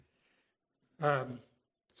Um,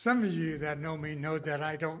 some of you that know me know that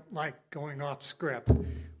I don't like going off script,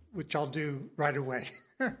 which I'll do right away.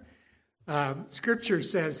 Scripture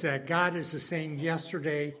says that God is the same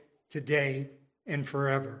yesterday, today, and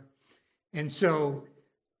forever. And so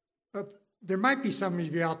there might be some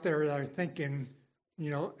of you out there that are thinking,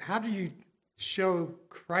 how do you show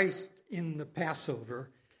Christ in the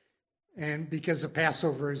Passover? And because the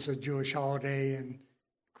Passover is a Jewish holiday and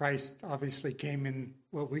Christ obviously came in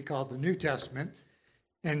what we call the New Testament.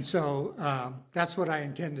 And so that's what I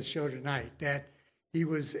intend to show tonight, that he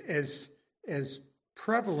was as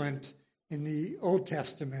prevalent in the Old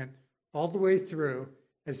Testament all the way through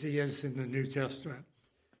as he is in the New Testament.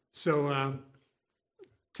 So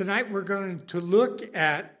tonight we're going to look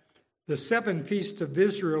at the 7 feasts of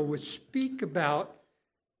Israel, which speak about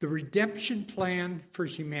the redemption plan for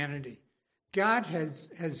humanity. God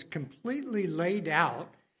has completely laid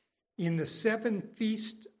out in the 7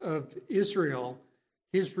 feasts of Israel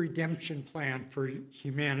his redemption plan for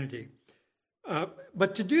humanity.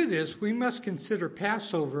 But to do this, we must consider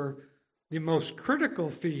Passover the most critical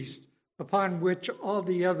feast upon which all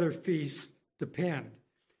the other feasts depend.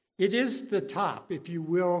 It is the top, if you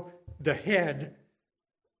will, the head,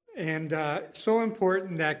 and so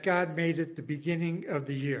important that God made it the beginning of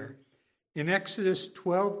the year. In Exodus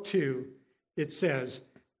 12:2, it says,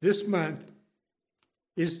 "This month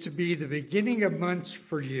is to be the beginning of months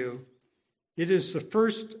for you. It is the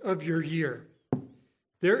first of your year."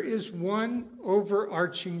 There is one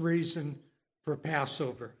overarching reason for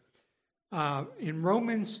Passover. In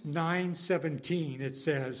Romans 9:17, it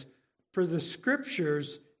says, "For the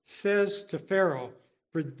scriptures says to Pharaoh,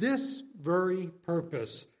 for this very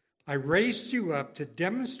purpose I raised you up to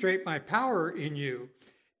demonstrate my power in you,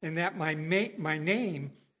 and that my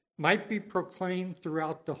name might be proclaimed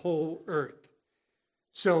throughout the whole earth."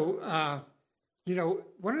 So,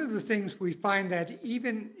 one of the things we find that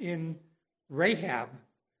even in Rahab,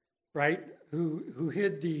 right, who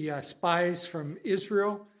hid the spies from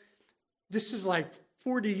Israel, this is like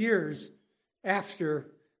 40 years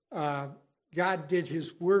after God did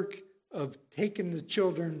his work of taking the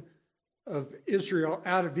children of Israel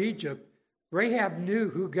out of Egypt. Rahab knew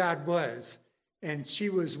who God was, and she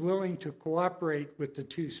was willing to cooperate with the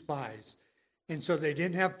 2 spies. And so they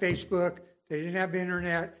didn't have Facebook, they didn't have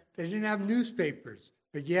internet, they didn't have newspapers,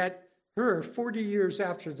 but yet her, 40 years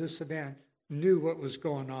after this event, knew what was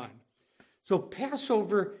going on. So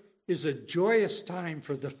Passover is a joyous time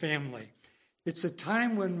for the family. It's a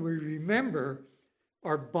time when we remember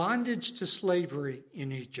our bondage to slavery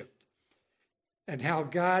in Egypt and how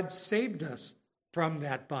God saved us from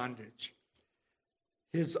that bondage.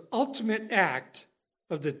 His ultimate act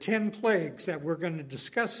of the 10 plagues that we're going to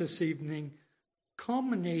discuss this evening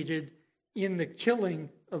culminated in the killing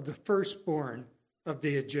of the firstborn of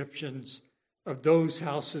the Egyptians, of those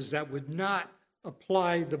houses that would not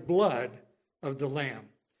apply the blood of the lamb.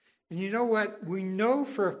 And you know what? We know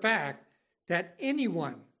for a fact that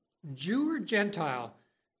anyone, Jew or Gentile,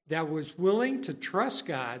 that was willing to trust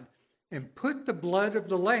God and put the blood of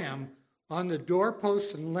the lamb on the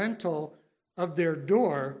doorpost and lintel of their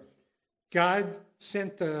door, God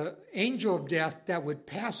sent the angel of death that would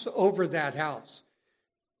pass over that house.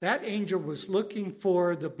 That angel was looking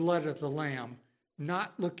for the blood of the lamb,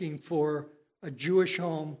 not looking for a Jewish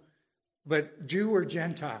home, but Jew or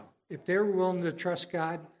Gentile. If they were willing to trust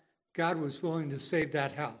God, God was willing to save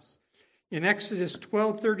that house. In Exodus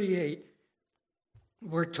 12:38,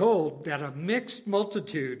 we're told that a mixed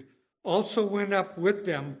multitude also went up with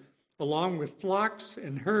them, along with flocks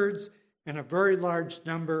and herds and a very large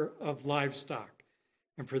number of livestock.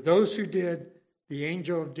 And for those who did, the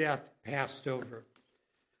angel of death passed over.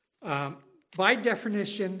 By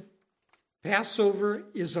definition, Passover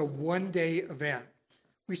is a one-day event.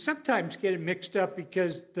 We sometimes get it mixed up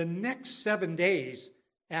because the next 7 days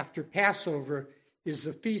after Passover is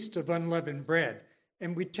the Feast of Unleavened Bread.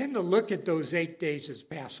 And we tend to look at those 8 days as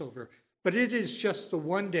Passover, but it is just the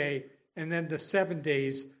one day and then the 7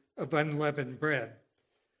 days of unleavened bread.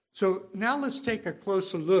 So now let's take a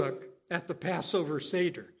closer look at the Passover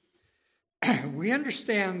Seder. We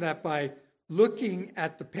understand that by looking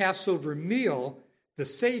at the Passover meal, the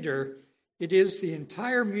Seder, it is the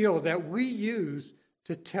entire meal that we use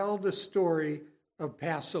to tell the story of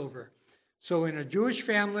Passover. So in a Jewish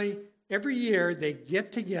family, every year they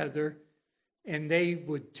get together and they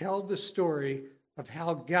would tell the story of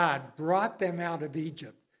how God brought them out of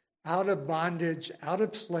Egypt, out of bondage, out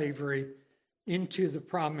of slavery, into the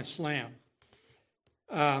promised land.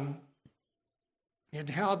 And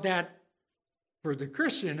how that, for the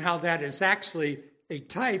Christian, how that is actually a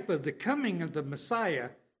type of the coming of the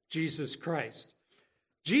Messiah, Jesus Christ.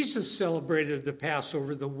 Jesus celebrated the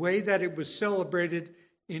Passover the way that it was celebrated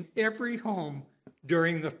in every home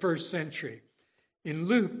during the first century. In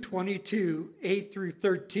Luke 22, 8 through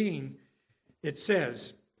 13, it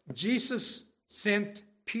says, Jesus sent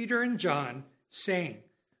Peter and John, saying,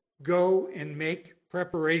 "Go and make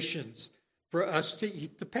preparations for us to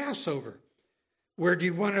eat the Passover." "Where do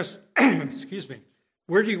you want us, excuse me,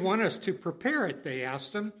 where do you want us to prepare it?" they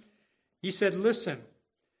asked him. He said, "Listen,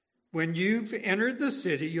 when you've entered the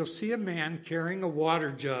city, you'll see a man carrying a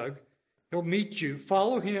water jug. He'll meet you.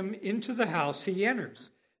 Follow him into the house he enters.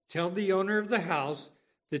 Tell the owner of the house,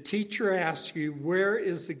 the teacher asks you, 'Where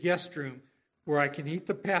is the guest room where I can eat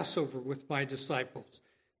the Passover with my disciples?'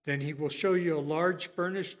 Then he will show you a large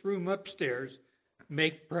furnished room upstairs.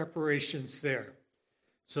 Make preparations there."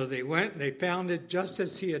 So they went and they found it just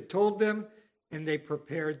as he had told them, and they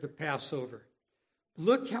prepared the Passover.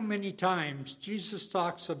 Look how many times Jesus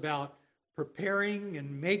talks about preparing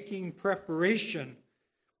and making preparation,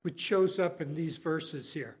 which shows up in these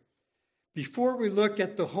verses here. Before we look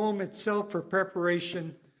at the home itself for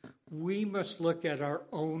preparation, we must look at our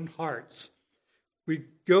own hearts. We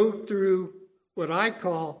go through what I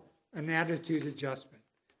call an attitude adjustment.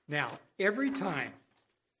 Now, every time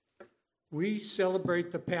we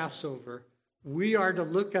celebrate the Passover, we are to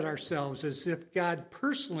look at ourselves as if God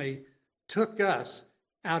personally took us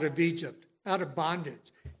out of Egypt, out of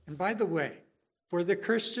bondage. And by the way, for the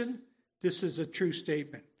Christian, this is a true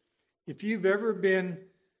statement. If you've ever been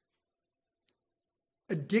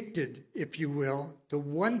addicted, if you will, to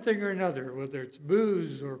one thing or another, whether it's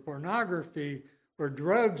booze or pornography or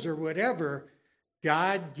drugs or whatever,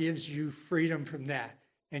 God gives you freedom from that.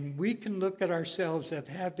 And we can look at ourselves as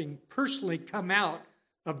having personally come out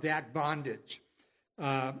of that bondage.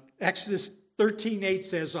 Exodus 13:8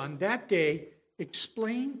 says, "On that day,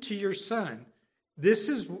 explain to your son, this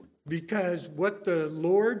is because what the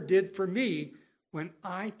Lord did for me when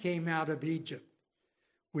I came out of Egypt."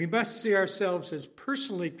 We must see ourselves as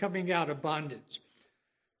personally coming out of bondage.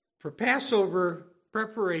 For Passover,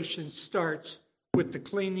 preparation starts with the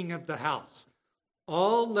cleaning of the house.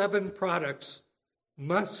 All leavened products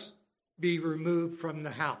must be removed from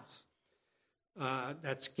the house.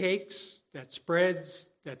 That's cakes, that's breads,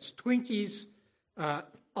 that's Twinkies.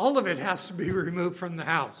 All of it has to be removed from the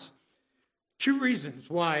house. Two reasons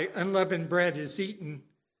why unleavened bread is eaten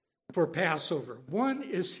for Passover. One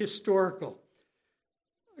is historical.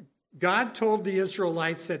 God told the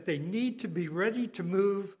Israelites that they need to be ready to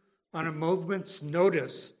move on a moment's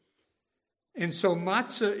notice. And so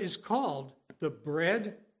matzah is called the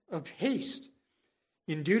bread of haste.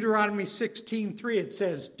 In Deuteronomy 16:3, it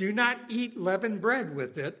says, "Do not eat leavened bread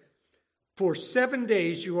with it. For 7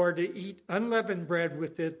 days you are to eat unleavened bread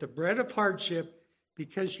with it, the bread of hardship,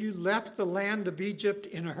 because you left the land of Egypt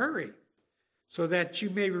in a hurry, so that you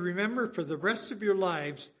may remember for the rest of your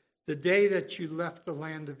lives the day that you left the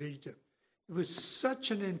land of Egypt." It was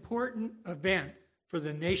such an important event for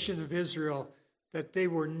the nation of Israel that they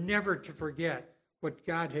were never to forget what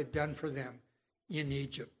God had done for them in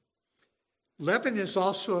Egypt. Leaven is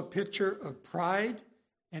also a picture of pride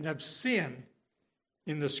and of sin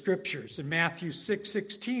in the scriptures. In Matthew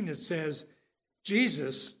 6:16, it says,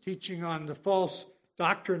 Jesus, teaching on the false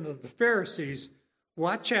doctrine of the Pharisees,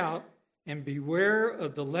 "Watch out and beware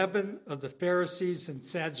of the leaven of the Pharisees and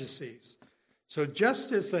Sadducees." So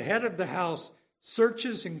just as the head of the house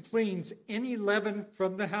searches and cleans any leaven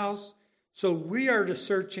from the house, so we are to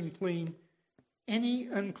search and clean any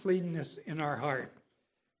uncleanness in our heart.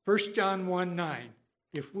 1 John 1:9,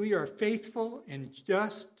 "If we are faithful and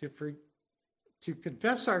just to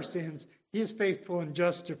confess our sins, he is faithful and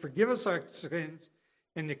just to forgive us our sins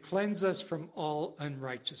and to cleanse us from all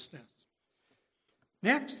unrighteousness."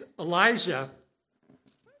 Next, Elijah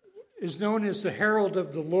is known as the herald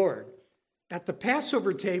of the Lord. At the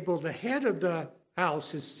Passover table, the head of the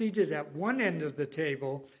house is seated at one end of the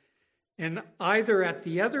table, and either at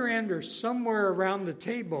the other end or somewhere around the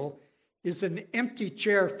table is an empty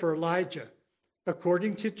chair for Elijah,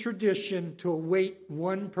 according to tradition, to await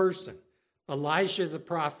one person, Elijah the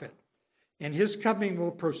prophet. And his coming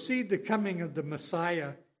will precede the coming of the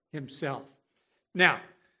Messiah himself. Now,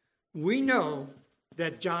 we know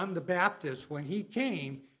that John the Baptist, when he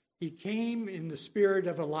came in the spirit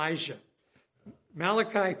of Elijah.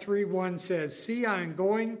 Malachi 3:1 says, "See, I am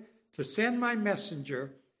going to send my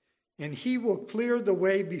messenger, and he will clear the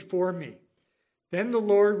way before me. Then the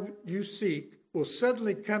Lord you seek will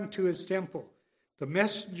suddenly come to his temple. The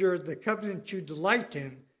messenger of the covenant you delight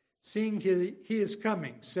in, seeing he is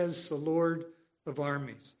coming, says the Lord of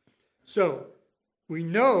armies." So we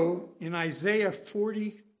know in Isaiah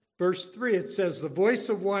 40, verse 3, it says, "The voice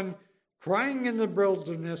of one crying in the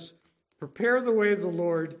wilderness, prepare the way of the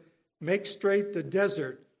Lord, make straight the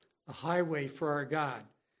desert, a highway for our God.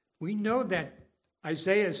 We know that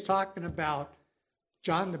Isaiah is talking about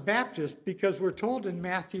John the Baptist because we're told in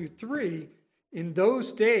Matthew 3, in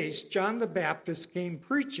those days, John the Baptist came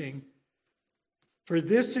preaching, for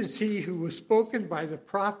this is he who was spoken by the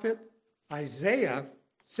prophet Isaiah,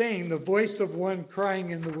 saying, the voice of one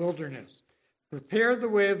crying in the wilderness, prepare the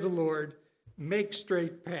way of the Lord, make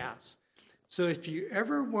straight paths. So if you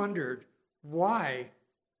ever wondered why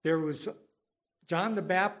there was John the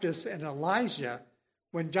Baptist and Elijah,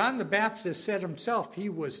 when John the Baptist said himself he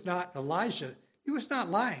was not Elijah, he was not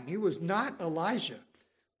lying. He was not Elijah.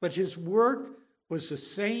 But his work was the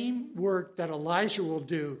same work that Elijah will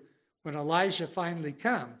do when Elijah finally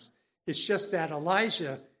comes. It's just that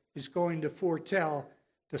Elijah is going to foretell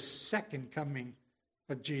the second coming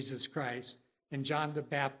of Jesus Christ, and John the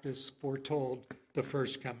Baptist foretold the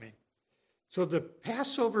first coming. So the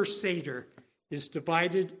Passover Seder is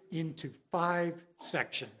divided into 5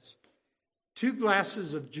 sections. 2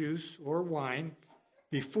 glasses of juice or wine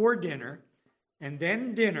before dinner, and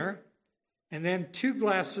then 2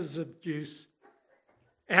 glasses of juice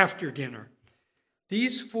after dinner.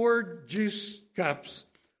 These 4 juice cups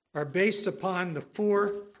are based upon the 4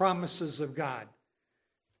 promises of God.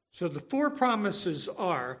 So the 4 promises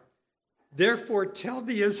are, therefore tell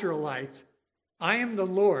the Israelites, I am the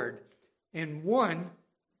Lord, and 1,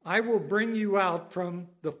 I will bring you out from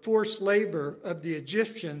the forced labor of the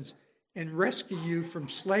Egyptians and rescue you from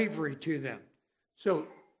slavery to them. So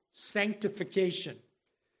sanctification.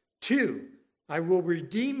 2, I will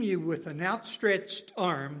redeem you with an outstretched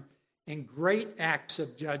arm and great acts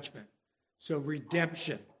of judgment. So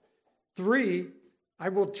redemption. 3, I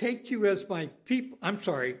will take you as my people.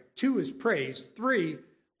 2 is praise. 3,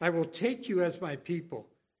 I will take you as my people.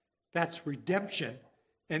 That's redemption.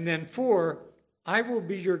 And then 4, I will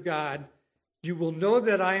be your God. You will know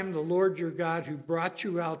that I am the Lord your God who brought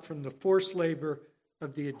you out from the forced labor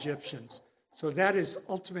of the Egyptians. So that is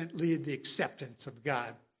ultimately the acceptance of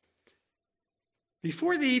God.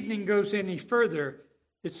 Before the evening goes any further,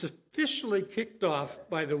 it's officially kicked off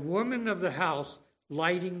by the woman of the house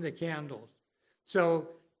lighting the candles. So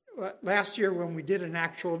last year when we did an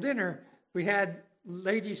actual dinner, we had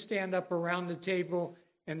ladies stand up around the table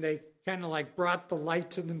and they kind of like brought the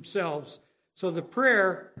light to themselves. So the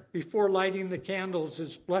prayer before lighting the candles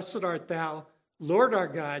is, Blessed art thou, Lord our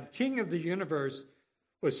God, King of the universe,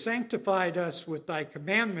 who has sanctified us with thy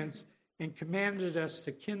commandments and commanded us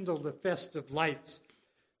to kindle the festive lights.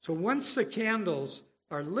 So once the candles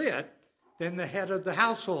are lit, then the head of the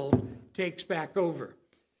household takes back over.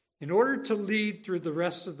 In order to lead through the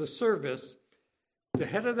rest of the service, the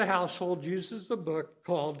head of the household uses a book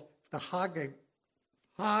called the Haggadah.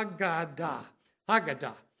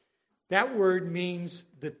 That word means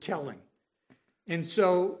the telling. And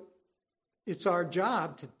so it's our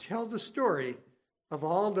job to tell the story of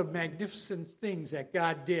all the magnificent things that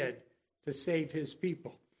God did to save his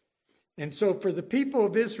people. And so for the people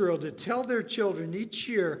of Israel to tell their children each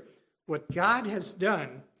year what God has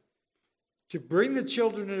done to bring the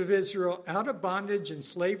children of Israel out of bondage and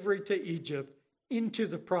slavery to Egypt into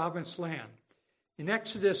the promised land. In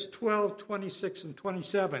Exodus 12, 26 and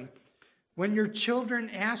 27, when your children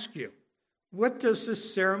ask you, what does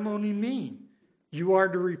this ceremony mean? You are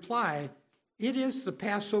to reply, it is the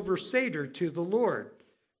Passover Seder to the Lord.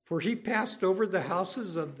 For he passed over the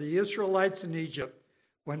houses of the Israelites in Egypt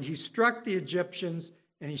when he struck the Egyptians,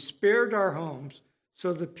 and he spared our homes,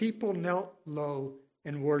 so the people knelt low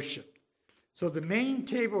and worshiped. So the main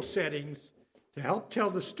table settings to help tell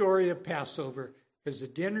the story of Passover, because the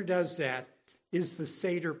dinner does that, is the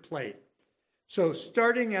Seder plate. So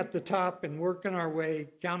starting at the top and working our way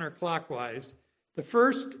counterclockwise, the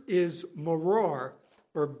first is maror,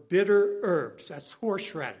 or bitter herbs. That's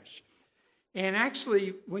horseradish. And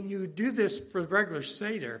actually, when you do this for the regular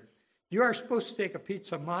Seder, you are supposed to take a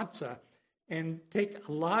pizza matzah and take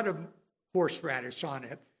a lot of horseradish on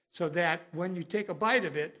it so that when you take a bite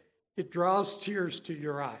of it, it draws tears to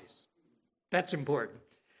your eyes. That's important.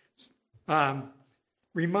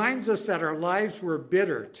 Reminds us that our lives were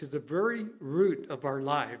bitter to the very root of our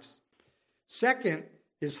lives. Second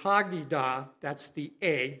is Haggadah, that's the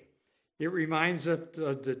egg. It reminds us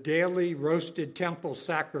of the daily roasted temple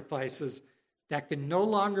sacrifices that can no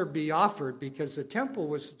longer be offered because the temple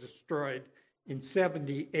was destroyed in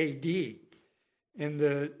 70 AD. And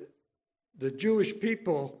the Jewish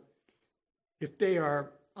people, if they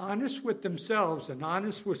are honest with themselves and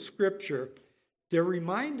honest with Scripture, they're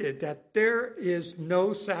reminded that there is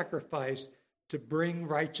no sacrifice to bring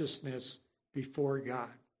righteousness before God.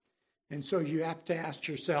 And so you have to ask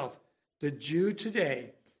yourself, the Jew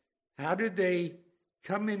today, how did they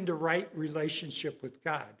come into right relationship with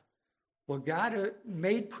God? Well, God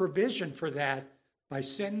made provision for that by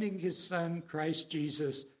sending his son, Christ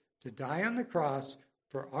Jesus, to die on the cross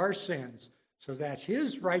for our sins so that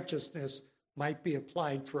his righteousness might be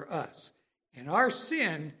applied for us. And our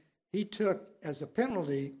sin, he took as a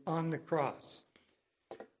penalty on the cross.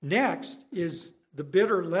 Next is the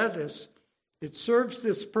bitter lettuce. It serves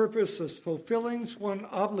this purpose as fulfilling one's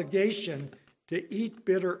obligation to eat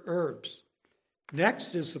bitter herbs.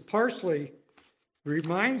 Next is the parsley,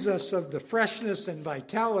 reminds us of the freshness and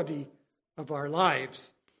vitality of our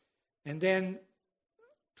lives. And then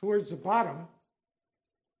towards the bottom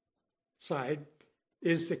side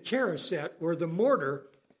is the charoset or the mortar.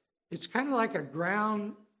 It's kind of like a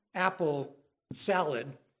ground apple salad.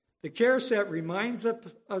 The charoset reminds us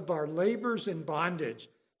of our labors in bondage.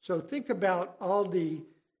 So think about all the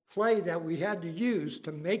clay that we had to use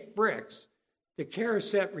to make bricks. The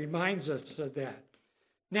charoset reminds us of that.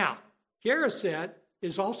 Now, charoset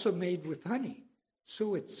is also made with honey,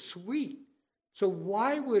 so it's sweet. So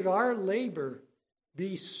why would our labor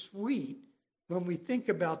be sweet when we think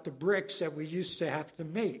about the bricks that we used to have to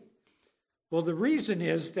make? Well, the reason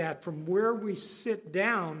is that from where we sit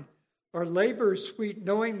down, our labor is sweet,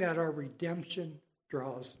 knowing that our redemption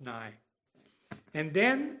draws nigh. And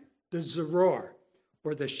then the zaror,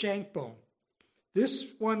 or the shank bone. This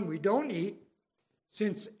one we don't eat.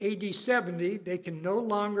 Since AD 70, they can no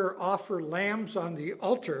longer offer lambs on the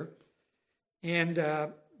altar, and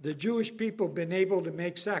the Jewish people have been able to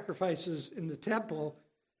make sacrifices in the temple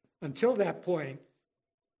until that point.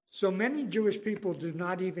 So many Jewish people do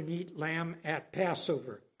not even eat lamb at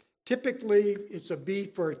Passover. Typically, it's a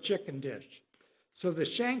beef or a chicken dish. So the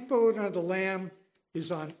shank bone of the lamb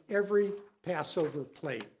is on every Passover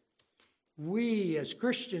plate. We as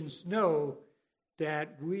Christians know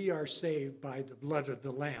that we are saved by the blood of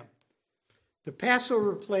the Lamb. The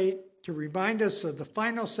Passover plate to remind us of the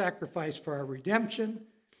final sacrifice for our redemption,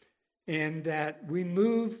 and that we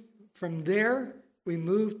move from there, we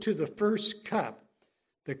move to the first cup,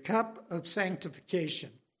 the cup of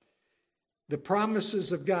sanctification. The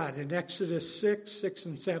promises of God in Exodus 6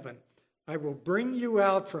 and 7. I will bring you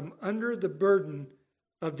out from under the burden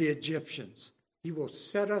of the Egyptians. He will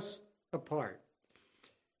set us apart.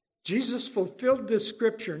 Jesus fulfilled this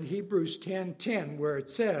scripture in Hebrews 10:10, where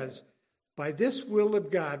it says, by this will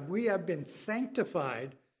of God, we have been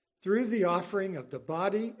sanctified through the offering of the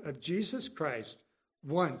body of Jesus Christ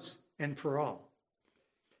once and for all.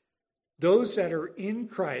 Those that are in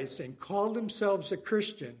Christ and call themselves a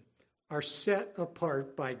Christian are set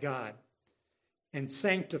apart by God and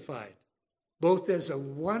sanctified, both as a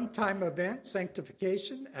one-time event,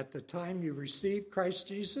 sanctification, at the time you receive Christ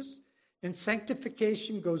Jesus, and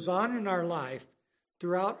sanctification goes on in our life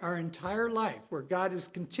throughout our entire life, where God is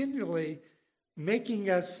continually making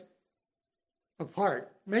us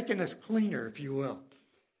apart, making us cleaner, if you will.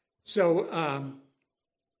 So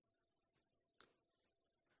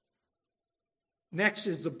next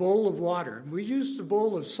is the bowl of water. We use the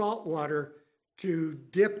bowl of salt water to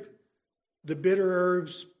dip the bitter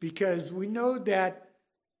herbs because we know that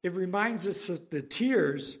it reminds us of the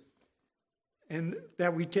tears and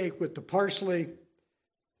that we take with the parsley,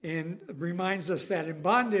 and reminds us that in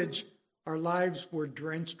bondage, our lives were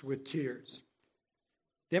drenched with tears.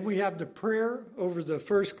 Then we have the prayer over the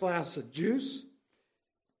first glass of juice,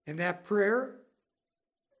 and that prayer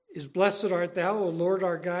is, blessed art thou, O Lord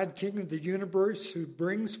our God, King of the universe, who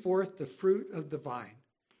brings forth the fruit of the vine.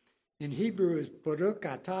 In Hebrew is Baruch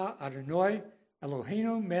atah Adonai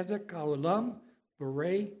Eloheinu melech haolam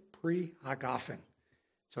borei pri hagafen.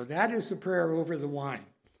 So that is the prayer over the wine.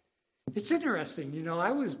 It's interesting,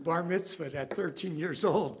 I was bar mitzvahed at 13 years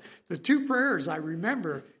old. The two prayers I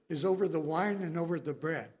remember is over the wine and over the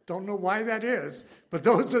bread. Don't know why that is, but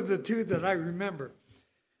those are the two that I remember.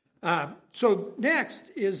 So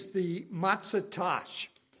next is the matzah tash.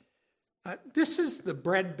 This is the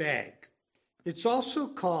bread bag. It's also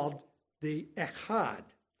called the echad,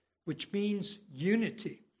 which means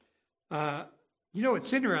unity.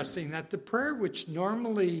 It's interesting that the prayer which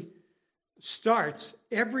normally starts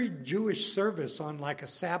every Jewish service on like a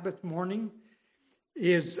Sabbath morning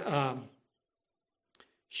is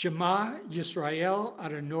Shema Yisrael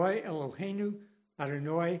Adonai Eloheinu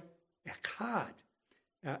Adonai Echad.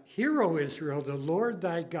 Hear, O Israel, the Lord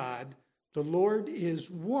thy God, the Lord is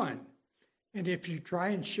one. And if you try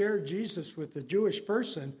and share Jesus with the Jewish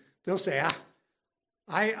person, they'll say,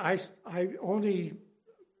 I only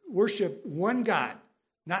worship one God,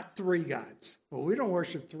 not three gods. Well, we don't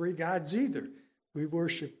worship three gods either. We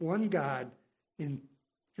worship one God in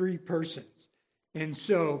three persons. And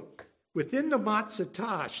so Within the matzah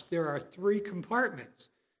tash, there are 3 compartments.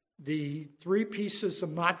 The 3 pieces of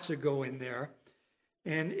matzah go in there,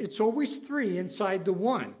 and it's always 3 inside the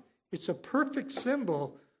one. It's a perfect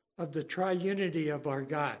symbol of the triunity of our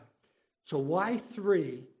God. So why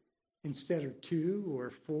 3 instead of 2 or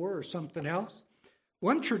 4 or something else?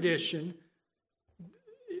 One tradition,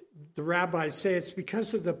 the rabbis say it's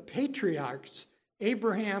because of the patriarchs,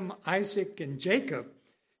 Abraham, Isaac, and Jacob.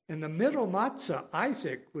 And the middle matzah,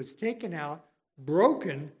 Isaac, was taken out,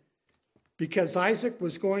 broken, because Isaac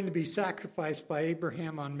was going to be sacrificed by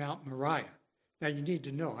Abraham on Mount Moriah. Now you need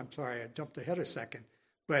to know, I'm sorry, I jumped ahead a second,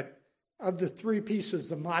 but of the 3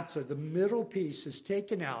 pieces of matzah, the middle piece is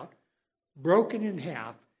taken out, broken in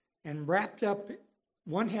half, and wrapped up,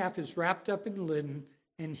 one half is wrapped up in linen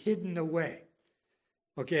and hidden away.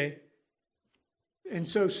 Okay? And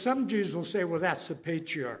so some Jews will say, well, that's the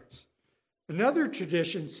patriarchs. Another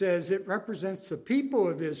tradition says it represents the people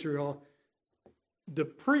of Israel, the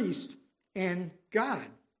priest, and God.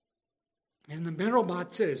 And the middle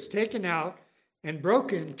matzah is taken out and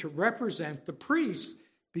broken to represent the priests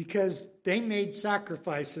because they made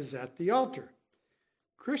sacrifices at the altar.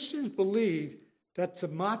 Christians believe that the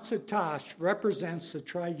matzah tash represents the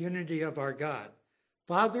triunity of our God,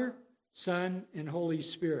 Father, Son, and Holy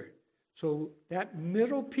Spirit. So that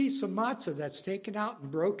middle piece of matzah that's taken out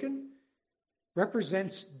and broken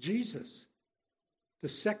represents Jesus, the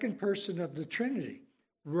second person of the Trinity,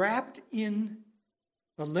 wrapped in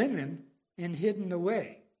a linen and hidden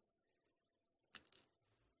away.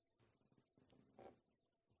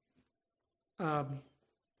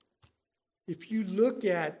 If you look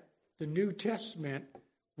at the New Testament,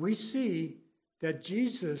 we see that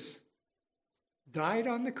Jesus died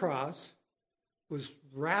on the cross, was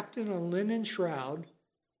wrapped in a linen shroud,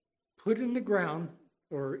 put in the ground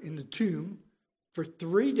or in the tomb for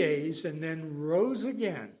 3 days, and then rose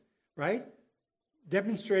again, right?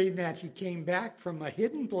 Demonstrating that he came back from a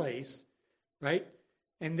hidden place, right?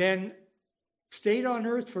 And then stayed on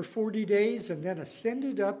earth for 40 days and then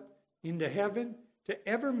ascended up into heaven to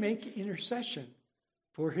ever make intercession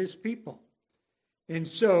for his people. And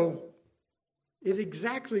so it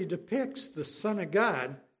exactly depicts the Son of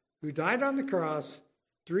God who died on the cross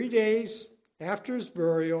 3 days after his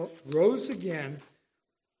burial, rose again,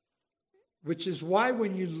 which is why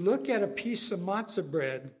when you look at a piece of matzah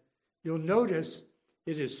bread, you'll notice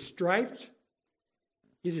it is striped,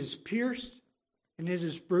 it is pierced, and it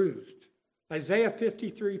is bruised. Isaiah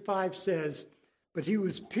 53:5 says, "But he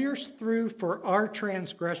was pierced through for our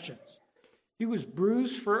transgressions. He was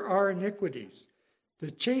bruised for our iniquities.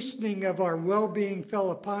 The chastening of our well-being fell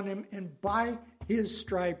upon him, and by his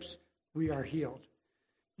stripes we are healed."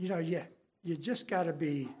 You know, you just got to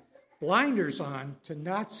be blinders on to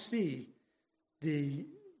not see the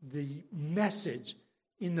message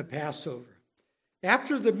in the Passover.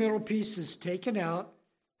 After the middle piece is taken out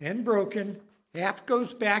and broken, half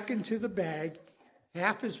goes back into the bag,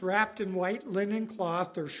 half is wrapped in white linen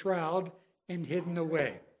cloth or shroud and hidden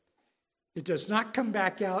away. It does not come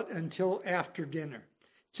back out until after dinner.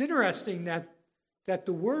 It's interesting that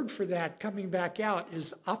the word for that coming back out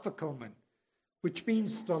is afikomen, which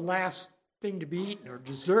means the last thing to be eaten or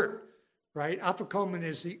dessert, right? Afikomen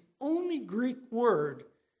is the only Greek word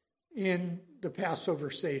in the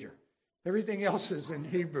Passover Seder. Everything else is in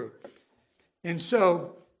Hebrew. And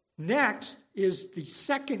so next is the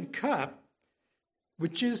second cup,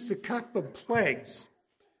 which is the cup of plagues.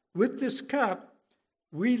 With this cup,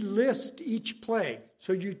 we list each plague.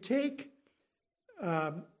 So you take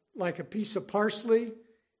like a piece of parsley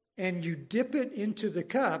and you dip it into the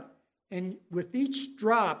cup, and with each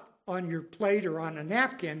drop on your plate or on a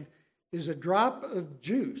napkin is a drop of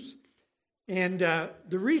juice. And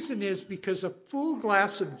the reason is because a full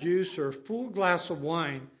glass of juice or a full glass of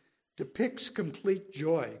wine depicts complete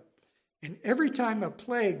joy. And every time a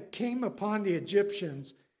plague came upon the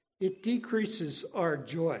Egyptians, it decreases our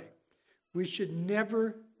joy. We should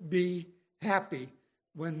never be happy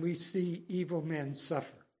when we see evil men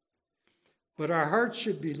suffer. But our hearts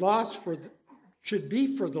should be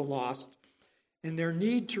for the lost and their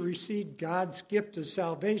need to receive God's gift of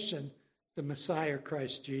salvation, the Messiah,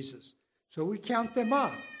 Christ Jesus. So we count them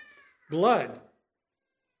off: blood,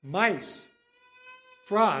 mice,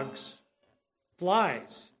 frogs,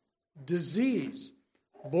 flies, disease,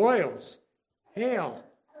 boils, hail,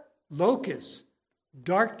 locusts,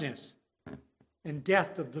 darkness, and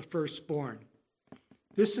death of the firstborn.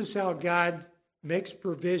 This is how God makes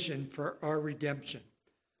provision for our redemption,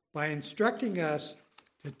 by instructing us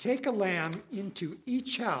to take a lamb into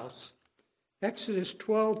each house. Exodus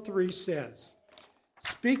 12:3 says,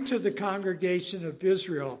 "Speak to the congregation of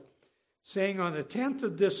Israel saying, on the 10th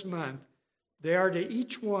of this month, they are to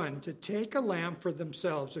each one to take a lamb for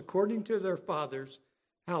themselves according to their father's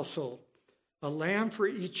household, a lamb for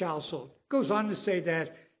each household. It goes on to say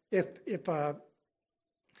that if a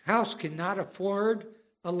house cannot afford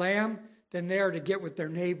a lamb, then they are to get with their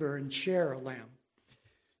neighbor and share a lamb.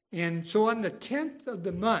 And so on the 10th of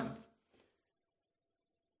the month,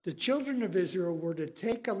 the children of Israel were to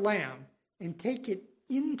take a lamb and take it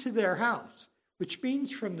into their house, which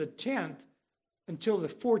means from the 10th until the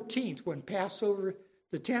 14th, when Passover,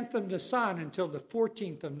 the 10th of Nisan until the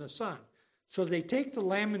 14th of Nisan. So they take the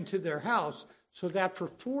lamb into their house so that for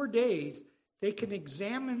 4 days they can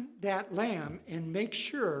examine that lamb and make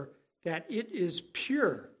sure that it is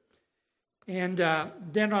pure. And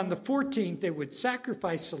then on the 14th, they would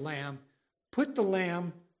sacrifice the lamb, put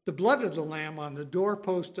the blood of the lamb on the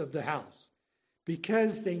doorpost of the house,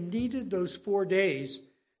 because they needed those 4 days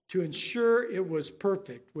to ensure it was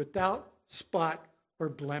perfect, without spot or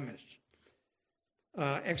blemish.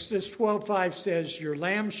 Exodus 12:5 says, your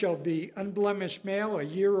lamb shall be unblemished male, a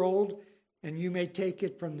year old, and you may take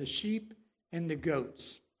it from the sheep and the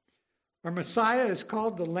goats. Our Messiah is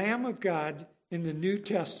called the Lamb of God in the New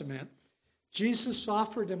Testament. Jesus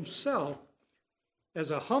offered himself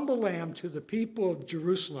as a humble lamb to the people of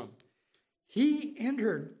Jerusalem. He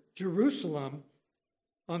entered Jerusalem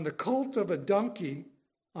on the colt of a donkey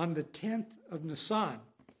on the 10th of Nisan.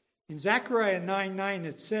 In Zechariah 9:9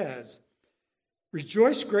 it says,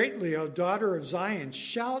 rejoice greatly, O daughter of Zion.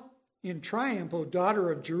 Shout in triumph, O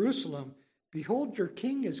daughter of Jerusalem. Behold, your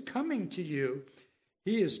king is coming to you.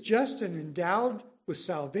 He is just and endowed with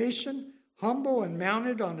salvation, humble and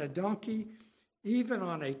mounted on a donkey, even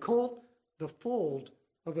on a colt, the foal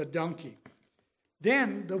of a donkey.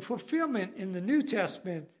 Then the fulfillment in the New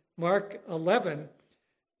Testament, Mark 11,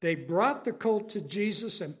 they brought the colt to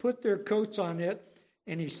Jesus and put their coats on it,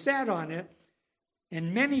 and he sat on it.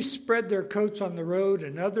 And many spread their coats on the road,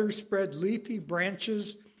 and others spread leafy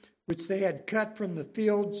branches which they had cut from the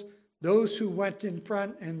fields. Those who went in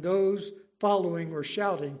front and those following were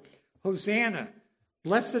shouting, Hosanna!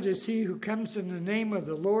 Blessed is he who comes in the name of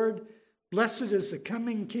the Lord. Blessed is the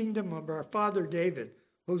coming kingdom of our father David.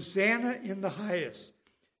 Hosanna in the highest.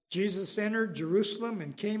 Jesus entered Jerusalem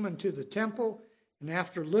and came unto the temple, and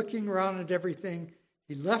after looking around at everything,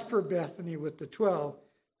 he left for Bethany with the 12,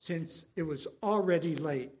 since it was already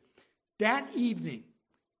late. That evening,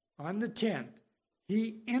 on the 10th,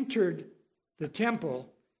 he entered the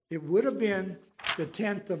temple. It would have been the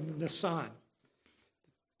 10th of Nisan.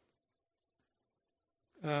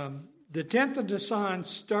 The 10th of Nisan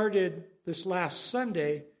started this last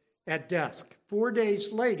Sunday at dusk. 4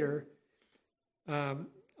 days later, on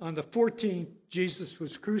the 14th, Jesus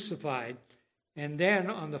was crucified. And then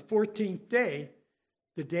on the 14th day,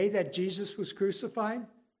 the day that Jesus was crucified,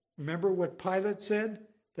 remember what Pilate said?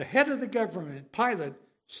 The head of the government, Pilate,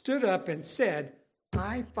 stood up and said,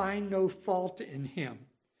 I find no fault in him.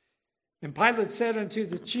 And Pilate said unto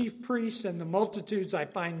the chief priests and the multitudes, I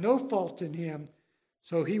find no fault in him.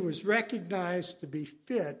 So he was recognized to be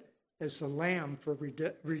fit as the lamb for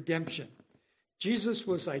redemption. Jesus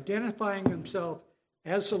was identifying himself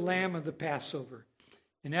as the lamb of the Passover.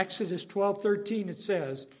 In Exodus 12:13 it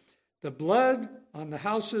says, the blood on the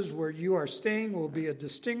houses where you are staying will be a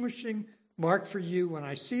distinguishing mark for you. When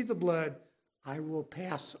I see the blood, I will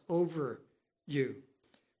pass over you.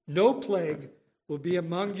 No plague will be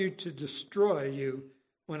among you to destroy you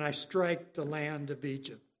when I strike the land of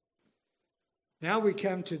Egypt. Now we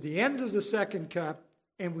come to the end of the second cup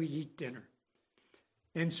and we eat dinner.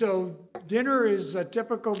 And so dinner is a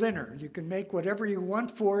typical dinner. You can make whatever you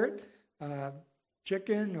want for it,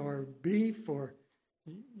 chicken or beef or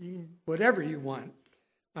whatever you want.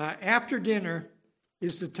 After dinner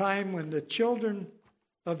is the time when the children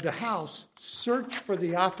of the house search for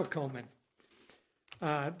the afikomen,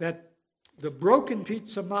 that the broken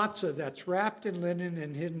pizza matzah that's wrapped in linen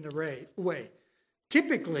and hidden away.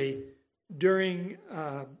 Typically, during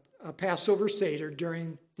a Passover Seder,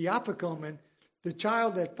 during the afikomen, the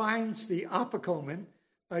child that finds the afikomen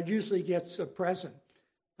usually gets a present.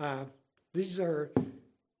 These are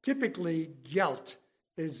typically gelt,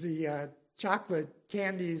 is the chocolate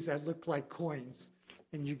candies that look like coins,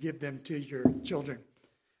 and you give them to your children.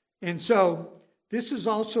 And so this is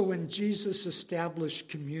also when Jesus established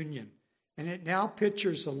communion, and it now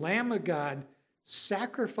pictures the Lamb of God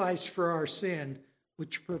sacrificed for our sin,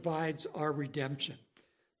 which provides our redemption.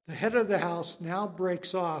 The head of the house now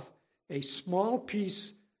breaks off a small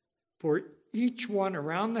piece for each one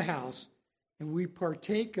around the house, and we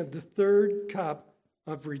partake of the third cup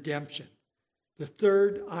of redemption. The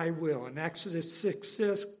third I will. In Exodus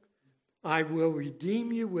 6:6, I will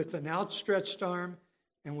redeem you with an outstretched arm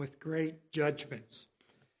and with great judgments.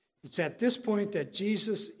 It's at this point that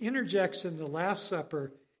Jesus interjects in the Last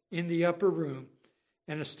Supper in the upper room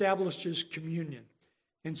and establishes communion.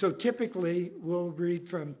 And so typically we'll read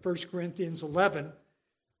from 1 Corinthians 11,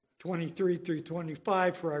 23 through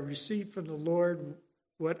 25, for I received from the Lord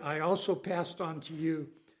what I also passed on to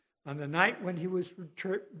you. On the night when he was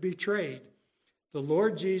betrayed, the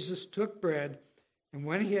Lord Jesus took bread, and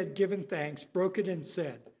when he had given thanks, broke it and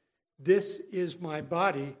said, "This is my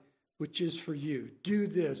body, which is for you. Do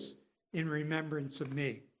this in remembrance of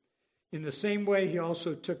me." In the same way, he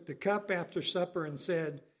also took the cup after supper and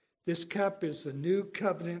said, "This cup is the new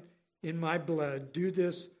covenant in my blood. Do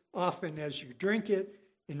this often as you drink it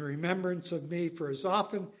in remembrance of me. For as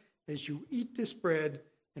often as you eat this bread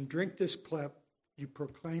and drink this cup, you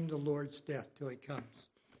proclaim the Lord's death till he comes."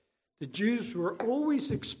 The Jews were always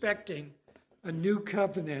expecting a new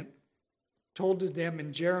covenant told to them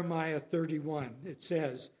in Jeremiah 31. It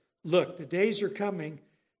says, "Look, the days are coming.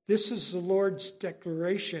 This is the Lord's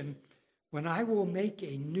declaration, when I will make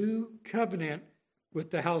a new covenant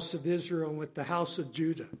with the house of Israel and with the house of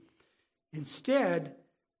Judah. Instead,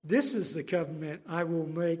 this is the covenant I will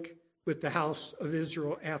make with the house of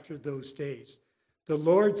Israel after those days. The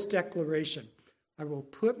Lord's declaration, I will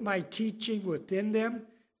put my teaching within them,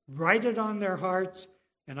 write it on their hearts,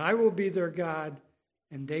 and I will be their God,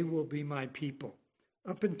 and they will be my people."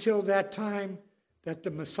 Up until that time that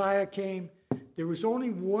the Messiah came, there was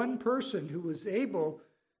only one person who was able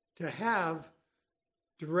to have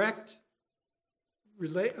direct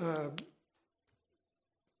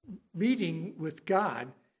meeting with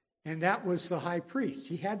God, and that was the high priest.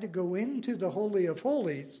 He had to go into the Holy of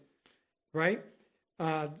Holies, right?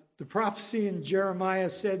 The prophecy in Jeremiah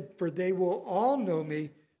said, "For they will all know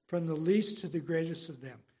me, from the least to the greatest of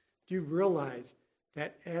them." Do you realize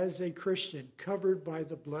that as a Christian covered by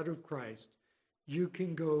the blood of Christ, you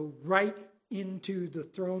can go right into the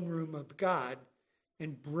throne room of God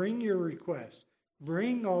and bring your requests,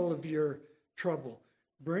 bring all of your trouble,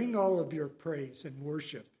 bring all of your praise and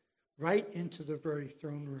worship right into the very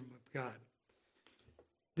throne room of God.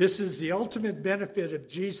 This is the ultimate benefit of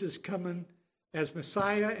Jesus coming as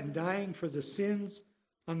Messiah and dying for the sins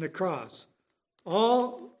on the cross.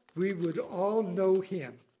 We would all know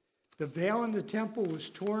him. The veil in the temple was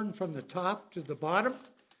torn from the top to the bottom,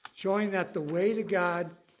 showing that the way to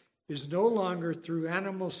God is no longer through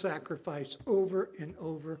animal sacrifice over and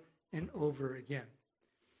over and over again.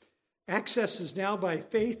 Access is now by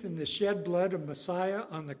faith in the shed blood of Messiah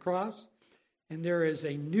on the cross, and there is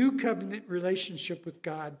a new covenant relationship with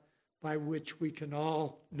God by which we can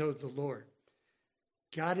all know the Lord.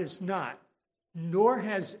 God is not, nor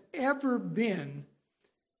has ever been,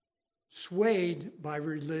 swayed by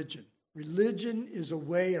religion. Religion is a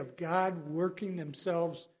way of God working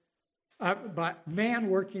themselves, by man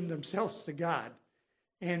working themselves to God.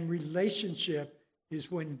 And relationship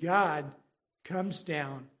is when God comes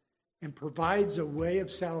down and provides a way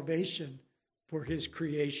of salvation for his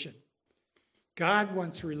creation. God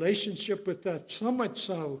wants a relationship with us, so much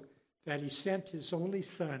so that he sent his only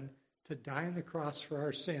Son to die on the cross for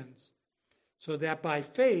our sins, so that by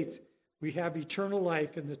faith we have eternal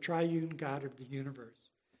life in the triune God of the universe.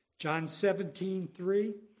 John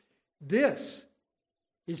 17:3, this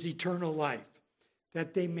is eternal life,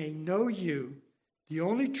 that they may know you, the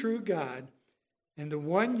only true God, and the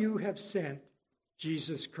one you have sent,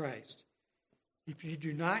 Jesus Christ. If you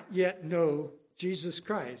do not yet know Jesus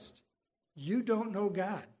Christ, you don't know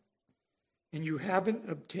God, and you haven't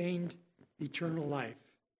obtained eternal life.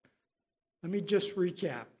 Let me just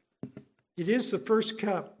recap. It is the first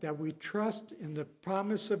cup that we trust in the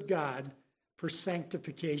promise of God for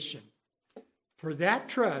sanctification. For that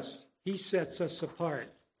trust, he sets us apart.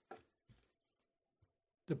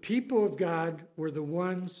 The people of God were the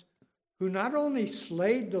ones who not only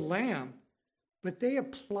slayed the lamb, but they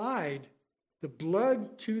applied the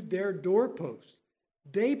blood to their doorpost.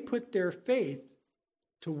 They put their faith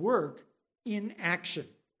to work in action.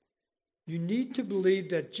 You need to believe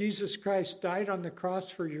that Jesus Christ died on the cross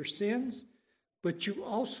for your sins, but you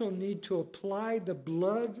also need to apply the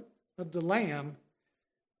blood of the Lamb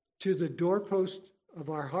to the doorpost of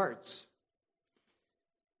our hearts.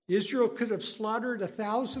 Israel could have slaughtered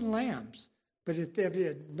 1,000 lambs, but if they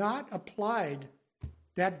had not applied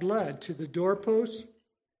that blood to the doorpost,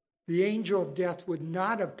 the angel of death would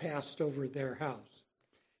not have passed over their house.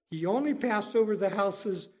 He only passed over the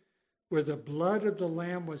houses where the blood of the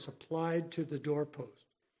Lamb was applied to the doorpost.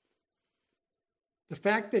 The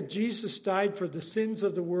fact that Jesus died for the sins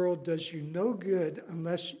of the world does you no good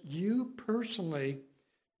unless you personally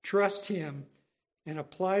trust him and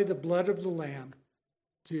apply the blood of the Lamb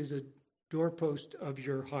to the doorpost of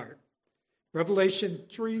your heart. Revelation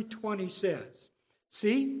 3:20 says,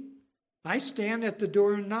 "See, I stand at the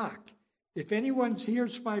door and knock. If anyone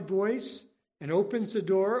hears my voice and opens the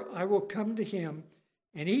door, I will come to him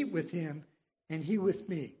and eat with him and he with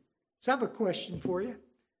me." So I have a question for you.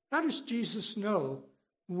 How does Jesus know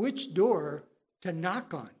which door to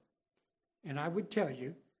knock on? And I would tell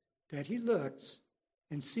you that he looks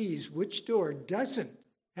and sees which door doesn't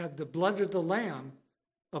have the blood of the Lamb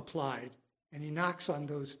applied, and he knocks on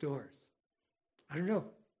those doors. I don't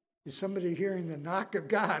know. Is somebody hearing the knock of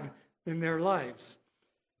God in their lives?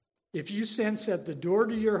 If you sense that the door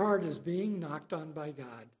to your heart is being knocked on by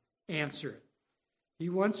God, answer it. He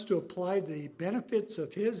wants to apply the benefits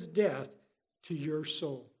of his death to your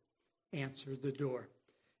soul. Answer the door.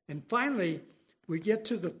 And finally, we get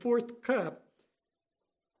to the fourth cup,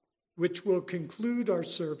 which will conclude our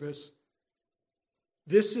service.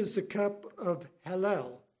 This is the cup of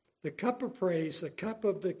Hallel, the cup of praise, the cup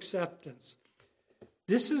of acceptance.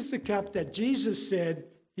 This is the cup that Jesus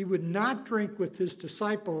said he would not drink with his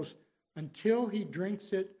disciples until he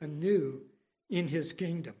drinks it anew in his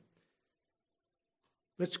kingdom.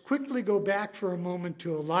 Let's quickly go back for a moment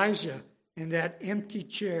to Elijah and that empty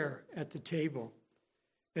chair at the table.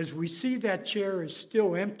 As we see, that chair is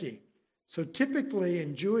still empty. So typically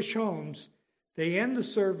in Jewish homes, they end the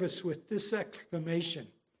service with this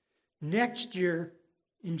exclamation, "Next year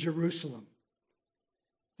in Jerusalem."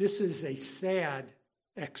 This is a sad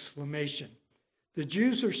exclamation. The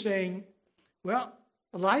Jews are saying, well,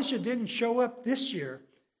 Elijah didn't show up this year.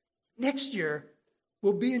 Next year,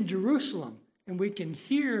 we'll be in Jerusalem. And we can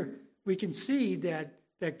see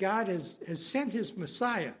that God has sent his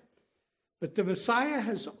Messiah. But the Messiah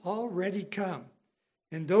has already come.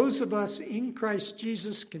 And those of us in Christ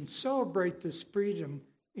Jesus can celebrate this freedom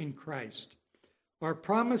in Christ. Our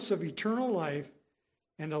promise of eternal life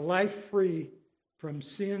and a life free from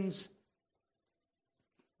sin's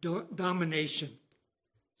domination.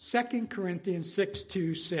 2 Corinthians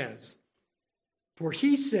 6:2 says, "For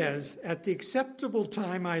he says, at the acceptable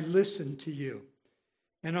time I listened to you,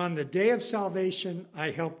 and on the day of salvation I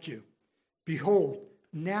helped you. Behold,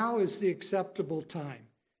 now is the acceptable time.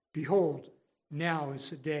 Behold, now is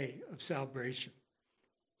the day of celebration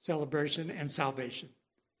and salvation."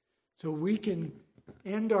 So we can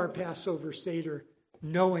end our Passover Seder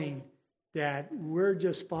knowing that we're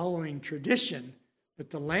just following tradition, but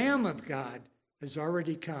the Lamb of God has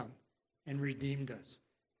already come and redeemed us.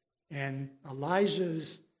 And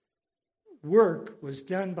Elijah's work was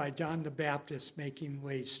done by John the Baptist, making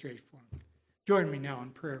ways straight for him. Join me now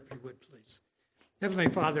in prayer, if you would, please. Heavenly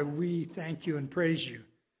Father, we thank you and praise you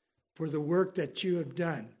for the work that you have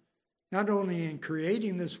done, not only in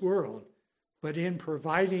creating this world, but in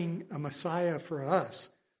providing a Messiah for us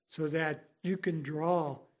so that you can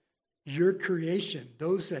draw your creation,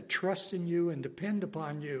 those that trust in you and depend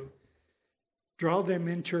upon you, draw them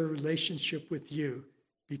into a relationship with you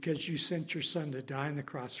because you sent your Son to die on the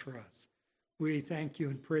cross for us. We thank you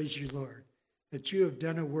and praise you, Lord, that you have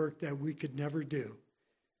done a work that we could never do.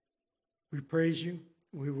 We praise you.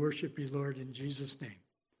 We worship you, Lord, in Jesus' name.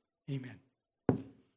 Amen.